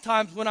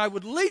oftentimes when I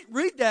would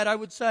read that, I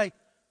would say,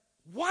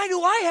 why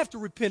do I have to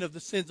repent of the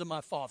sins of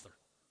my father?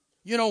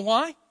 You know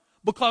why?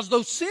 Because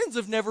those sins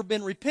have never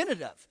been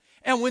repented of.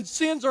 And when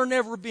sins are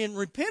never being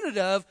repented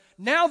of,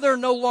 now they're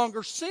no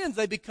longer sins,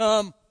 they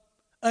become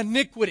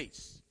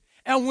iniquities.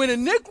 And when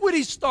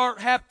iniquities start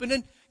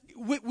happening,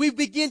 we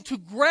begin to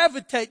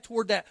gravitate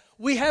toward that.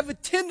 We have a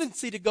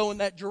tendency to go in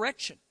that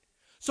direction.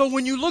 So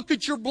when you look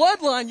at your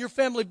bloodline, your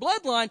family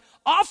bloodline,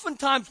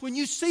 oftentimes when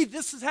you see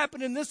this is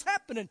happening,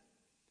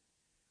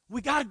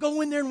 we got to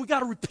go in there and we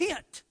got to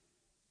repent.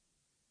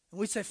 And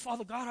we say,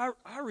 Father God,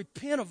 I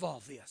repent of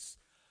all this.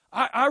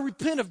 I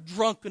repent of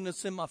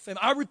drunkenness in my family.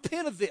 I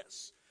repent of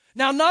this.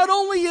 Now, not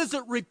only is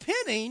it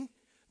repenting,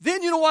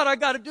 then you know what I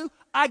got to do?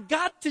 I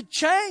got to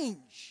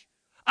change.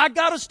 I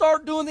got to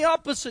start doing the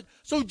opposite.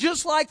 So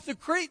just like the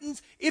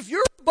Cretans, if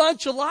you're a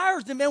bunch of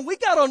liars, then man, we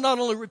got to not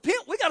only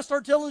repent, we got to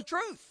start telling the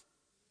truth.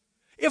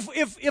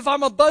 If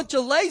I'm a bunch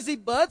of lazy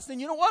butts, then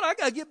you know what? I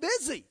got to get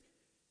busy.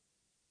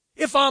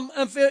 If I'm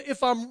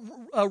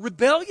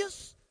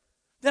rebellious,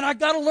 then I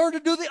got to learn to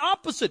do the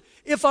opposite.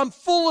 If I'm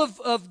full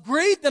of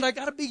greed, then I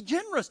got to be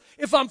generous.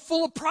 If I'm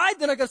full of pride,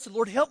 then I got to say,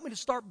 Lord, help me to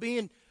start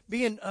being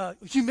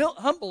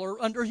humble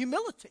or under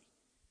humility.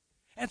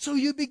 And so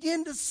you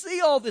begin to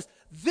see all this.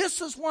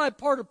 This is why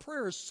part of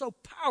prayer is so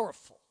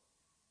powerful.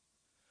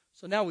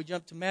 So now we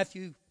jump to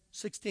Matthew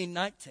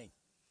 16:19.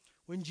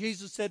 When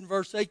Jesus said in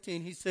verse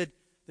 18, he said,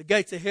 the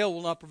gates of hell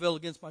will not prevail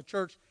against my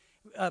church.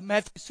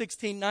 Matthew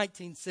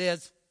 16:19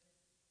 says,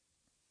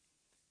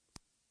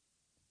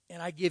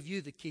 and I give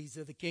you the keys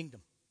of the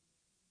kingdom.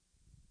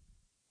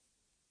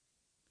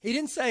 He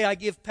didn't say, I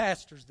give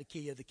pastors the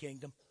key of the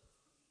kingdom.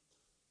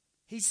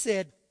 He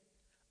said,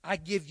 I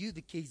give you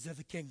the keys of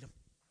the kingdom.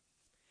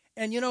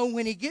 And you know,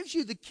 when he gives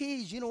you the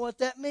keys, you know what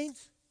that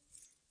means?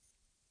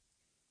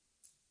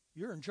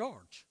 You're in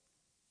charge.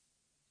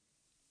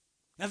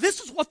 Now this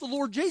is what the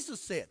Lord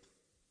Jesus said.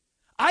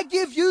 I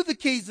give you the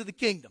keys of the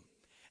kingdom.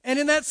 And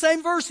in that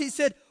same verse he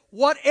said,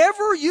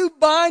 whatever you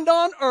bind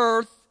on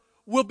earth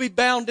will be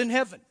bound in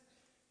heaven.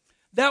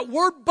 That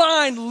word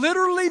bind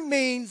literally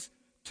means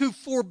to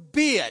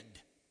forbid.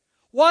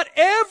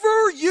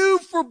 Whatever you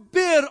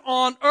forbid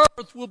on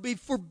earth will be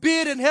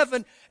forbid in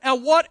heaven,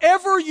 and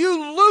whatever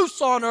you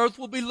loose on earth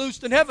will be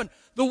loosed in heaven.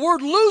 The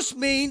word loose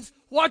means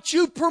what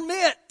you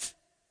permit.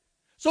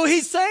 So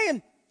he's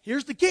saying,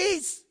 here's the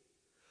keys.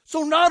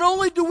 So not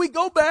only do we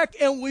go back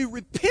and we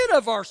repent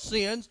of our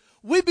sins,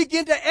 we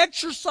begin to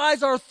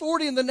exercise our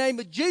authority in the name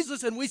of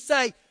Jesus, and we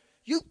say,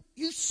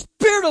 you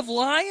spirit of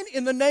lying,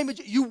 in the name of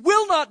Jesus, you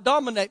will not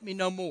dominate me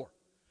no more.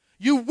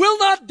 You will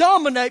not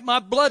dominate my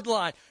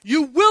bloodline.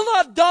 You will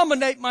not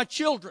dominate my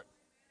children.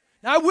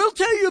 Now I will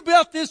tell you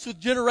about this with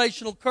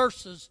generational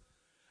curses.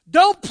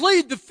 Don't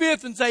plead the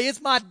fifth and say,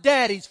 it's my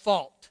daddy's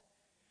fault.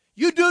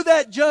 You do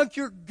that junk,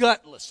 you're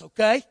gutless,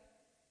 okay?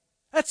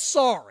 That's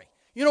sorry.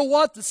 You know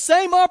what? The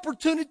same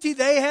opportunity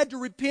they had to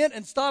repent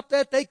and stop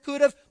that, they could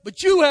have,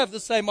 but you have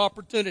the same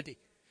opportunity.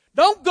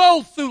 Don't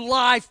go through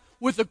life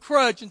with a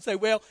crutch and say,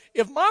 well,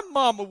 if my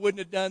mama wouldn't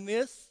have done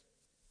this.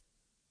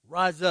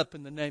 Rise up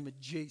in the name of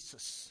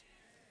Jesus.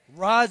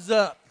 Rise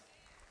up.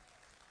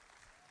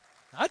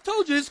 I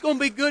told you it's going to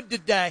be good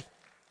today.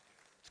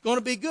 It's going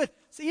to be good.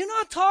 See, you're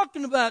not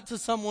talking about to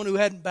someone who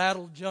hadn't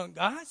battled junk,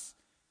 guys.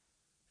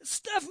 It's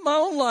stuff in my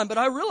own line, but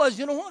I realize,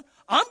 you know what?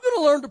 I'm going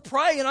to learn to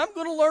pray and I'm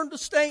going to learn to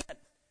stand.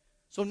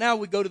 So now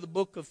we go to the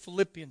book of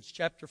Philippians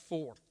chapter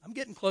 4. I'm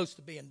getting close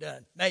to being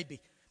done, maybe.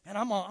 Man,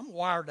 I'm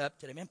wired up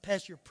today. Man,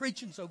 Pastor, you're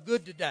preaching so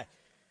good today.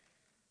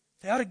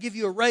 They ought to give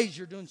you a raise.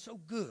 You're doing so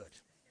good.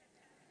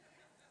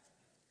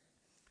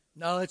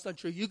 No, that's not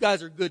true. You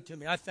guys are good to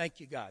me. I thank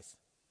you guys.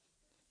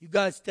 You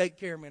guys take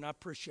care of me, and I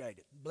appreciate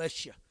it.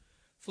 Bless you.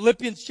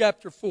 Philippians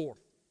chapter 4,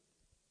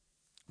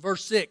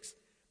 verse 6.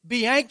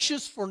 Be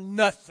anxious for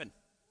nothing.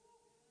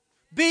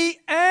 Be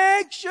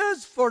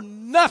anxious for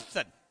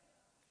nothing.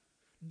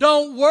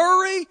 Don't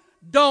worry.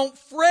 Don't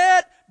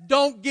fret.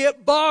 Don't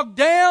get bogged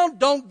down.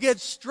 Don't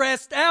get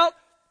stressed out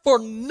for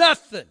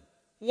nothing.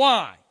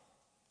 Why?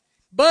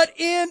 But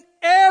in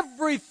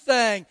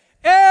everything,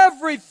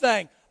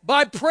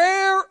 by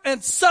prayer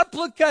and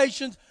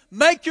supplications,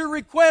 make your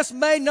requests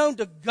made known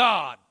to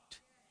God.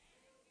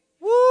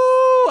 Woo!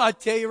 I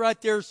tell you right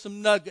there are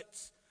some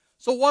nuggets.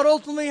 So what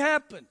ultimately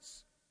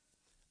happens?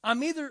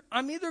 I'm either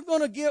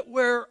going to get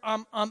where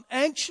I'm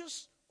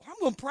anxious or I'm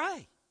going to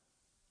pray.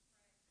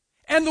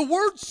 And the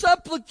word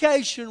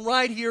supplication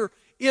right here,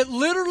 it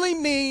literally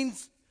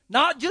means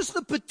not just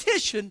the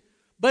petition,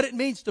 but it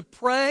means to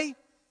pray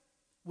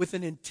with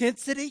an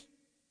intensity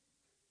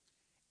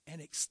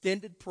and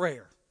extended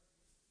prayer.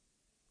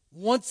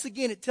 Once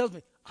again, it tells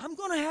me, I'm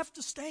going to have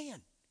to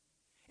stand.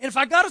 And if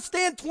I got to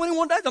stand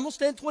 21 days, I'm going to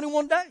stand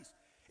 21 days.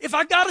 If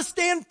I got to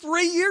stand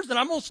 3 years, then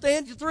I'm going to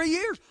stand 3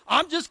 years.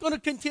 I'm just going to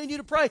continue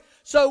to pray.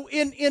 So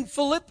in 1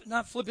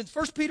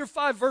 Peter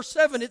 5, verse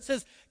 7, it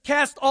says,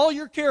 cast all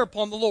your care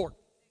upon the Lord.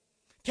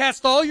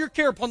 Cast all your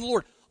care upon the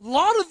Lord. A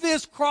lot of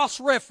this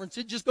cross-reference,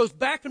 it just goes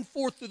back and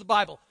forth through the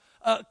Bible.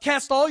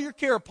 Cast all your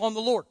care upon the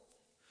Lord.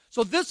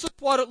 So this is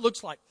what it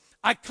looks like.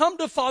 I come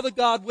to Father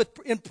God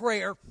in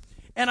prayer,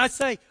 and I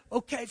say,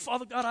 okay,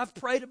 Father God, I've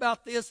prayed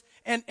about this,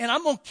 and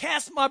I'm going to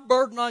cast my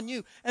burden on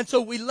you. And so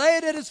we lay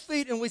it at his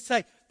feet, and we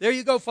say, there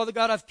you go, Father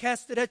God, I've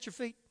cast it at your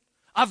feet.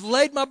 I've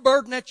laid my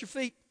burden at your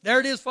feet. There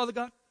it is, Father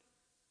God.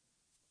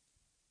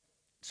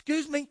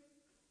 Excuse me.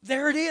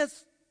 There it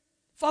is.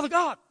 Father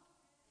God,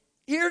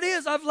 here it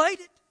is. I've laid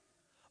it.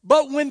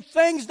 But when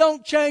things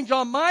don't change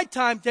on my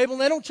timetable,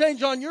 and they don't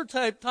change on your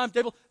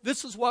timetable,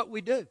 this is what we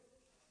do.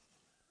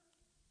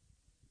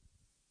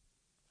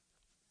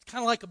 It's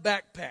kind of like a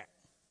backpack.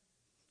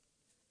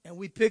 And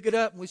we pick it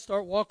up and we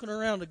start walking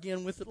around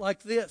again with it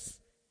like this.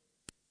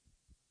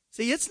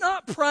 See, it's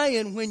not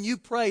praying when you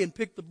pray and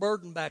pick the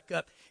burden back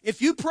up.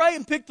 If you pray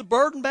and pick the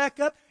burden back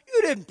up,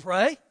 you didn't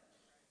pray.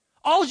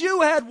 All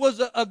you had was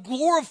a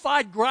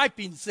glorified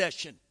griping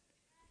session.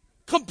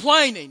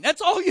 Complaining.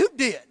 That's all you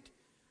did.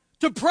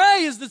 To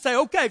pray is to say,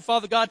 okay,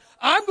 Father God,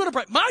 I'm going to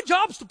pray. My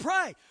job's to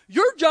pray.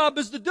 Your job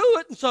is to do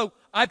it. And so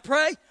I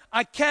pray.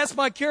 I cast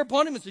my care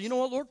upon him and say, you know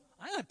what, Lord?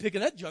 I'm not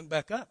picking that junk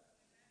back up.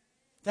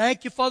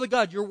 Thank you, Father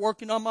God. You're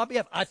working on my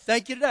behalf. I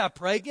thank you today. I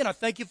pray again. I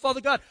thank you, Father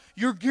God.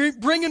 You're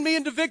bringing me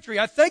into victory.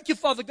 I thank you,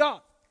 Father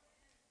God.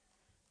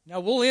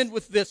 Now, we'll end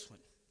with this one.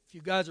 If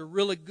you guys are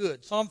really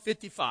good. Psalm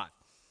 55.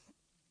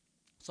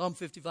 Psalm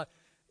 55.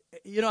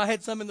 You know, I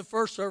had some in the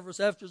first service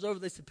after it was over.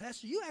 They said,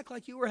 Pastor, you act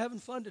like you were having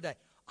fun today.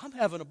 I'm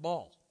having a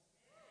ball.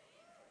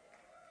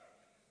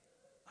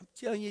 I'm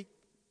telling you,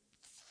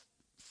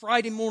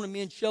 Friday morning,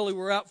 me and Shelley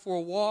were out for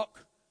a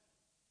walk.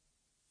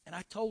 And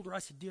I told her, I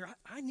said, dear,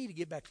 I need to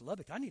get back to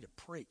Lubbock. I need to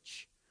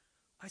preach.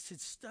 I said,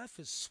 stuff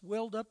is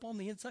swelled up on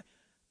the inside.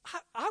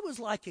 I was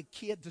like a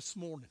kid this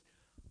morning.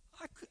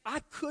 I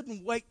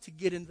couldn't wait to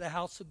get into the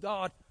house of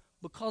God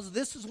because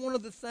this is one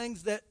of the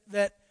things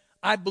that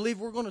I believe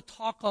we're going to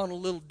talk on a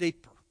little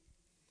deeper.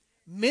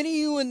 Many of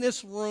you in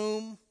this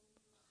room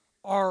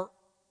are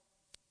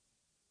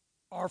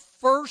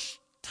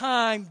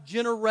first-time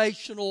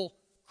generational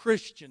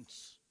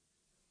Christians.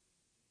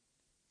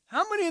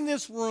 How many in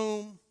this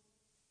room,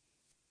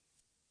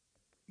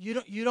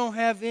 you don't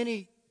have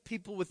any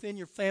people within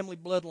your family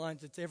bloodlines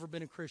that's ever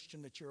been a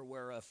Christian that you're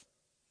aware of?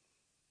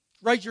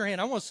 Raise your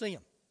hand. I want to see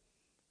them.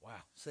 Wow,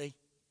 see?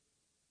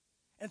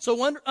 And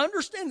so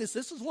understand this.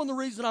 This is one of the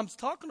reasons I'm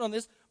talking on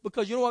this,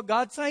 because you know what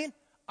God's saying?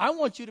 I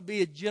want you to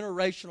be a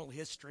generational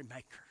history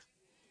maker.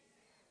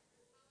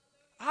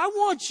 I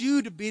want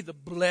you to be the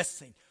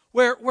blessing.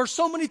 Where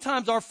so many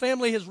times our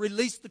family has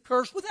released the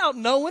curse without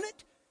knowing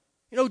it.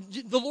 You know,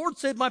 the Lord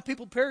said, my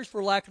people perish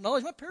for lack of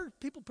knowledge. My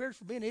people perish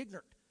for being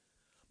ignorant.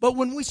 But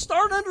when we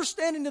start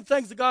understanding the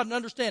things of God and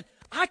understand,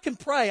 I can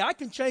pray, I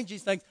can change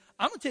these things,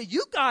 I'm going to tell you,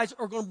 you guys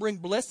are going to bring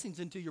blessings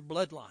into your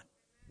bloodline.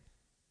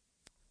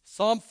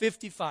 Psalm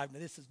 55. Now,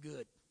 this is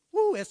good.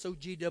 Woo,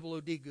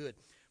 S-O-G-O-O-D, good.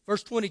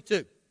 Verse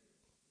 22.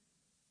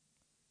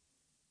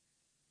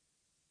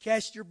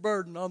 Cast your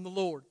burden on the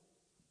Lord.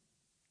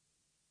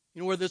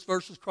 You know where this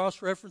verse is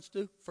cross-referenced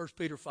to? 1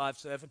 Peter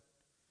 5:7.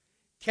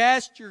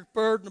 Cast your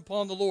burden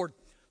upon the Lord.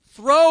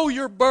 Throw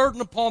your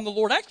burden upon the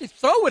Lord. Actually,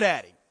 throw it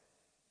at Him.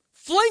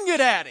 Fling it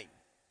at Him.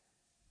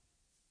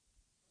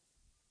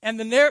 And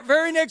the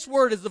very next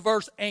word is the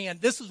verse and.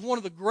 This is one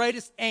of the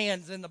greatest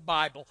ands in the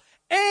Bible.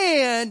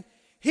 And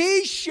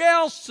He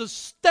shall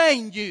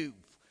sustain you.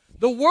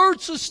 The word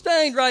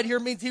sustained right here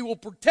means He will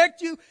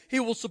protect you, He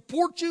will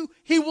support you,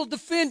 He will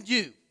defend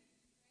you.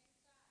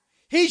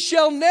 He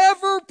shall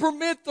never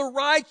permit the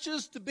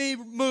righteous to be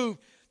removed,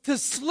 to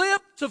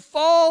slip, to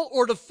fall,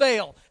 or to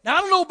fail. Now,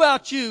 I don't know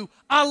about you.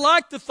 I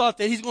like the thought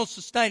that He's going to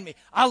sustain me.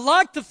 I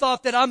like the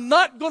thought that I'm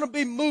not going to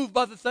be moved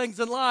by the things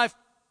in life.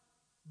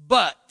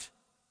 But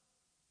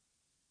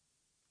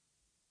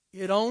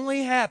it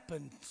only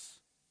happens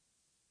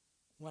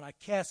when I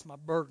cast my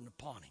burden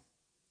upon Him.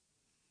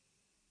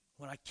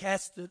 When I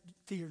cast it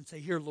here and say,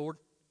 here, Lord.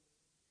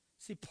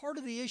 See, part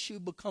of the issue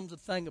becomes a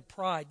thing of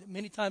pride. That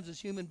many times as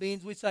human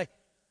beings we say,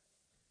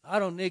 I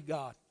don't need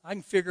God. I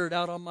can figure it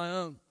out on my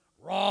own.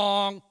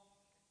 Wrong.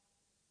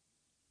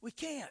 We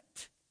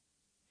can't.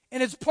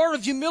 And it's part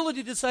of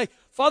humility to say,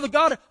 Father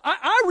God,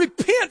 I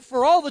repent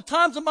for all the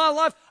times of my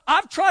life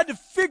I've tried to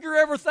figure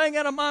everything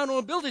out of my own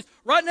abilities.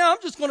 Right now,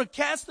 I'm just going to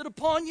cast it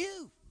upon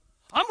you.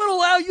 I'm going to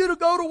allow you to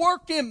go to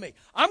work in me.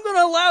 I'm going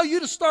to allow you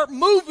to start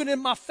moving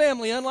in my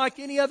family unlike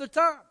any other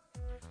time.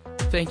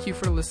 Thank you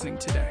for listening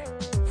today.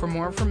 For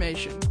more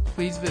information,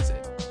 please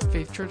visit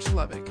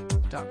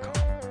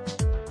faithchurchlubbock.com.